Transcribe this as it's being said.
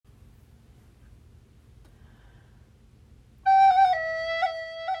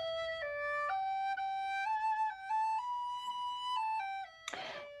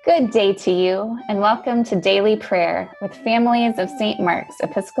Good day to you, and welcome to Daily Prayer with Families of St. Mark's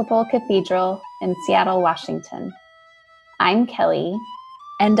Episcopal Cathedral in Seattle, Washington. I'm Kelly.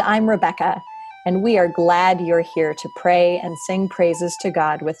 And I'm Rebecca, and we are glad you're here to pray and sing praises to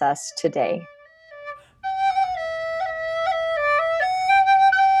God with us today.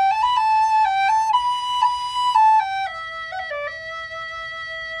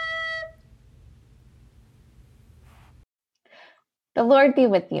 The Lord be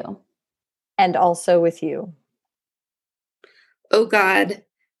with you. And also with you. O God,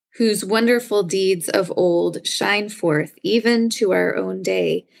 whose wonderful deeds of old shine forth even to our own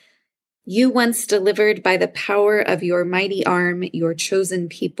day, you once delivered by the power of your mighty arm your chosen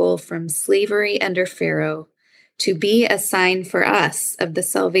people from slavery under Pharaoh, to be a sign for us of the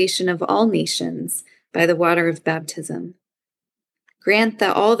salvation of all nations by the water of baptism. Grant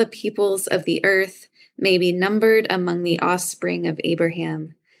that all the peoples of the earth may be numbered among the offspring of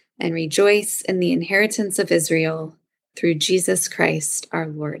Abraham, and rejoice in the inheritance of Israel, through Jesus Christ our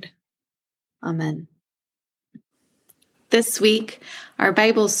Lord. Amen. This week, our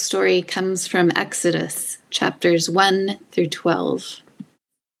Bible story comes from Exodus, chapters 1 through 12.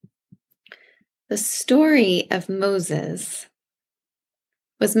 The story of Moses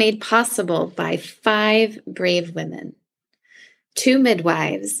was made possible by 5 brave women, 2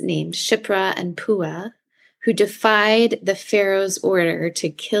 midwives named Shiphrah and Puah, who defied the Pharaoh's order to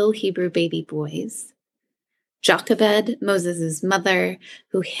kill Hebrew baby boys, Jochebed, Moses' mother,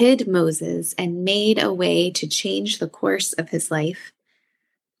 who hid Moses and made a way to change the course of his life,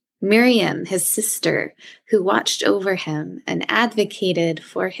 Miriam, his sister, who watched over him and advocated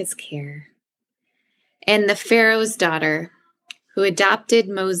for his care, and the Pharaoh's daughter, who adopted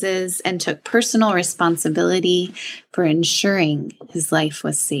Moses and took personal responsibility for ensuring his life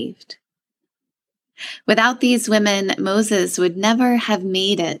was saved. Without these women, Moses would never have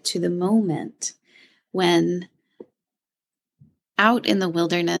made it to the moment when, out in the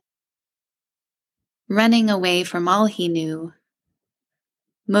wilderness, running away from all he knew,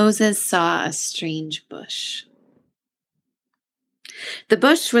 Moses saw a strange bush. The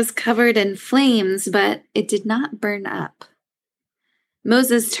bush was covered in flames, but it did not burn up.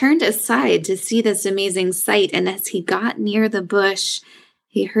 Moses turned aside to see this amazing sight, and as he got near the bush,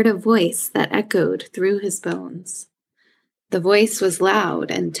 he heard a voice that echoed through his bones. The voice was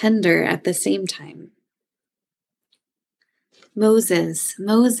loud and tender at the same time. "Moses,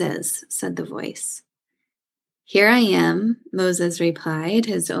 Moses," said the voice. "Here I am," Moses replied,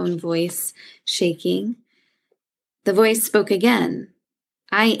 his own voice shaking. The voice spoke again.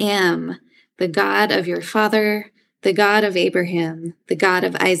 "I am the God of your father, the God of Abraham, the God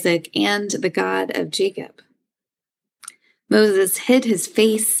of Isaac, and the God of Jacob." Moses hid his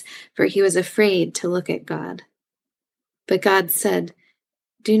face, for he was afraid to look at God. But God said,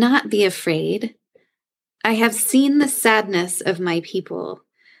 "Do not be afraid. I have seen the sadness of my people.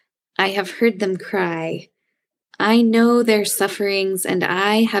 I have heard them cry. I know their sufferings, and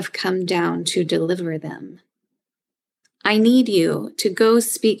I have come down to deliver them. I need you to go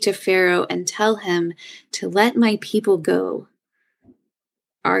speak to Pharaoh and tell him to let my people go."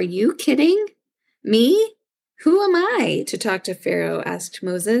 "Are you kidding? Me? Who am I to talk to Pharaoh?" asked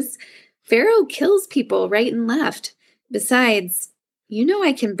Moses. "Pharaoh kills people right and left. Besides, you know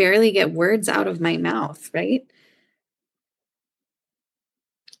I can barely get words out of my mouth, right?"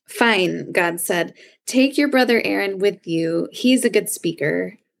 "Fine," God said. "Take your brother Aaron with you. He's a good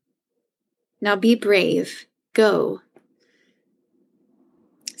speaker. Now be brave. Go."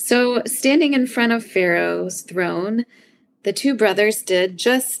 So, standing in front of Pharaoh's throne, the 2 brothers did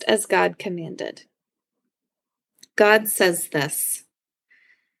just as God commanded. God says this,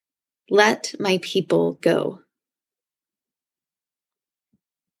 "Let my people go."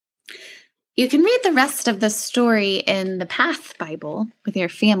 You can read the rest of the story in the Path Bible with your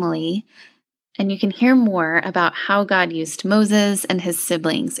family, and you can hear more about how God used Moses and his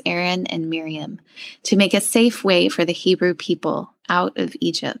siblings, Aaron and Miriam, to make a safe way for the Hebrew people out of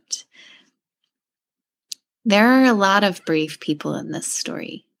Egypt. There are a lot of brave people in this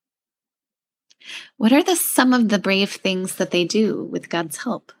story. What are some of the brave things that they do with God's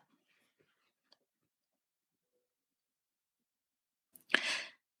help?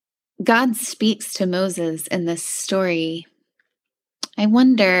 God speaks to Moses in this story. I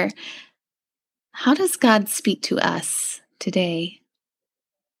wonder, how does God speak to us today?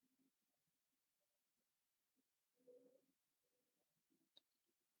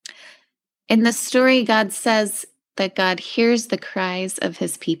 In the story, God says that God hears the cries of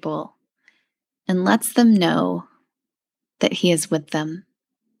his people and lets them know that he is with them.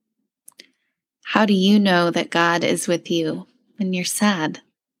 How do you know that God is with you when you're sad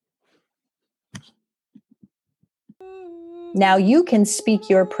Now you can speak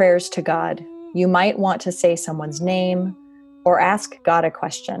your prayers to God. You might want to say someone's name or ask God a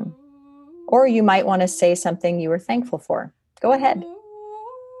question. Or you might want to say something you were thankful for. Go ahead.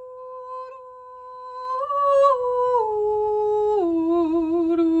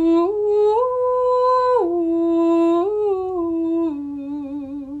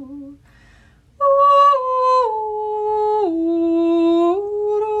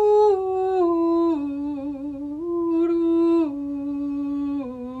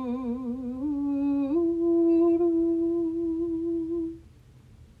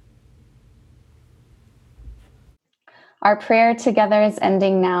 Our prayer together is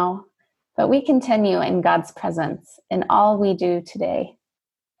ending now, but we continue in God's presence in all we do today.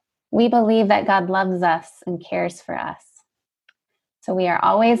 We believe that God loves us and cares for us. So we are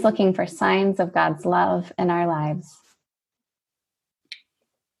always looking for signs of God's love in our lives.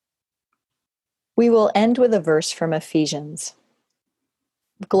 We will end with a verse from Ephesians.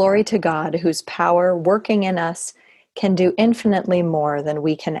 Glory to God, whose power working in us can do infinitely more than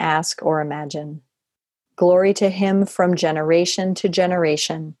we can ask or imagine. Glory to him from generation to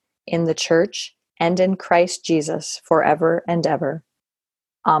generation in the church and in Christ Jesus forever and ever.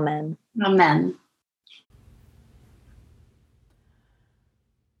 Amen. Amen.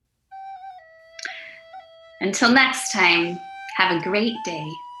 Until next time, have a great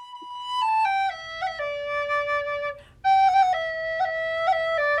day.